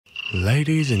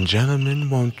Ladies and gentlemen,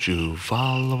 won't you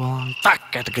follow along? Fuck,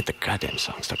 I had to get the goddamn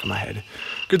song stuck in my head.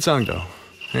 Good song, though.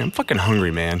 Hey, I'm fucking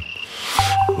hungry, man.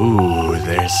 Ooh,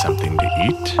 there's something to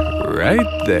eat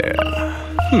right there.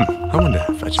 I wonder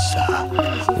if I just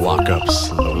walk up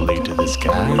slowly to this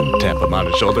guy and tap him on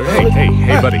the shoulder.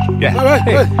 Hey, buddy. Yeah,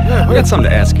 hey, I got something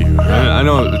to ask you. I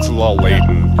know it's a little late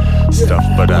and stuff,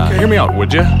 but hear me out,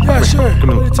 would you? Yeah, sure.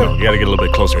 Come on, no, you gotta get a little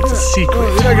bit closer. It's a secret.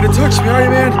 You're not gonna touch me, are you,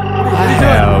 man? I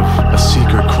have a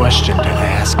secret question to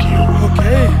ask you.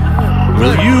 Okay.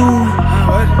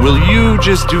 Will you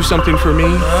just do something for me?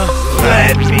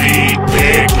 Let me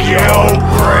pick your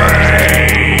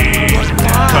brain.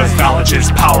 Cause knowledge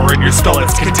is power in your skull,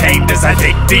 it's contained as I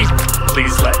dig deep.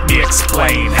 Please let me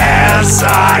explain as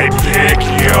I pick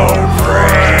your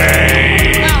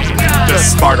brain. The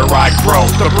smarter I grow,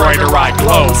 the brighter I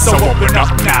glow. So open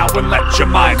up now and let your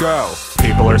mind go.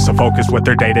 People are so focused with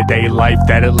their day-to-day life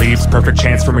that it leaves perfect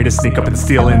chance for me to sneak up and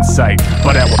steal insight.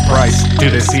 But at what price? Do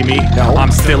they see me? No,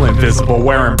 I'm still invisible,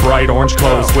 wearing bright orange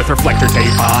clothes with reflector tape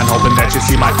on, hoping that you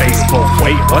see my face. But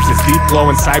wait, what's this deep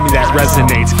glow inside me that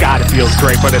resonates? God, it feels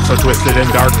great, but it's so twisted and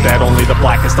dark that only the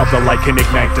blackest of the light can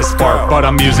ignite the spark. But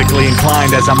I'm musically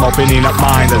inclined as I'm opening up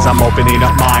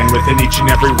mine, within each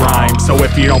and every rhyme. So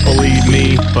if you don't believe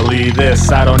me, believe this: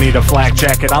 I don't need a flak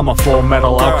jacket, I'm a full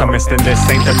metal alchemist, and this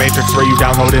ain't the Matrix where you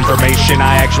download information.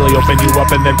 I actually open you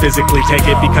up and then physically take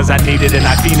it because I need it and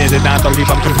I fiend it, and I believe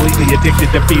I'm completely addicted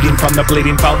to feeding from the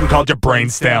bleeding fountain called your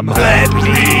brainstem. Let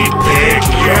me pick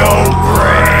your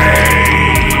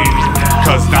brain.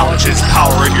 Cause knowledge is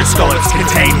power in your skull, it's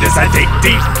contained as I dig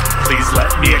deep. Please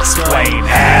let me explain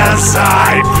as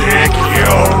I pick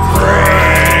your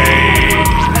brain.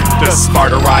 The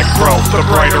smarter I grow, the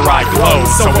brighter I glow.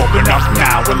 So open up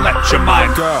now and let your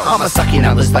mind go. I'ma suck you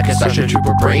down just like a Starship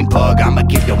Trooper brain bug. I'ma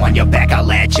give you on your back, I'll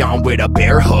latch on with a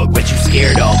bear hug. What you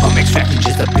scared of? I'm extracting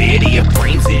just a bit of your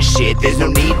brains and shit. There's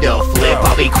no need to flip,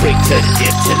 I'll be quick to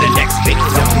dip to the next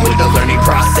victim with a learning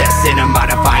process and a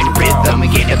modifying rhythm.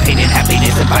 Gain a pain and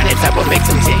happiness and find it's what makes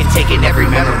them tick. Taking every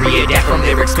memory, adapt from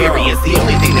their experience. The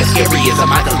only thing that's scary is a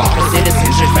mind of lawful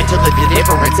citizens just meant to live the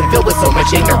difference and filled with so much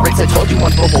ignorance. I told you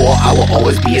once before, I will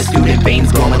always be a student,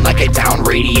 veins glowing like a down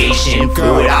radiation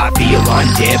fluid. I feel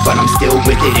undead, but I'm still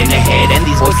with it in the head. And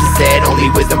these voices said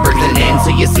only wisdom brings an end.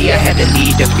 So you see I had the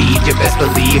need to feed, you best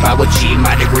believe I will achieve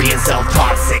my degree in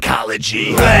self-taught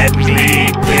psychology. Let me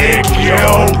pick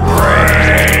your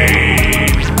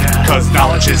brain. Cause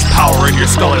knowledge is power in your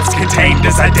skull, it's contained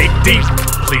as I dig deep.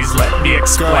 Please let me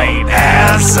explain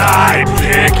as I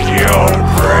pick your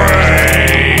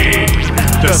brain.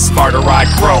 The smarter I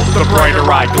grow, the brighter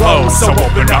I glow. So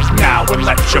open up now and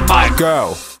let your mind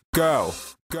go.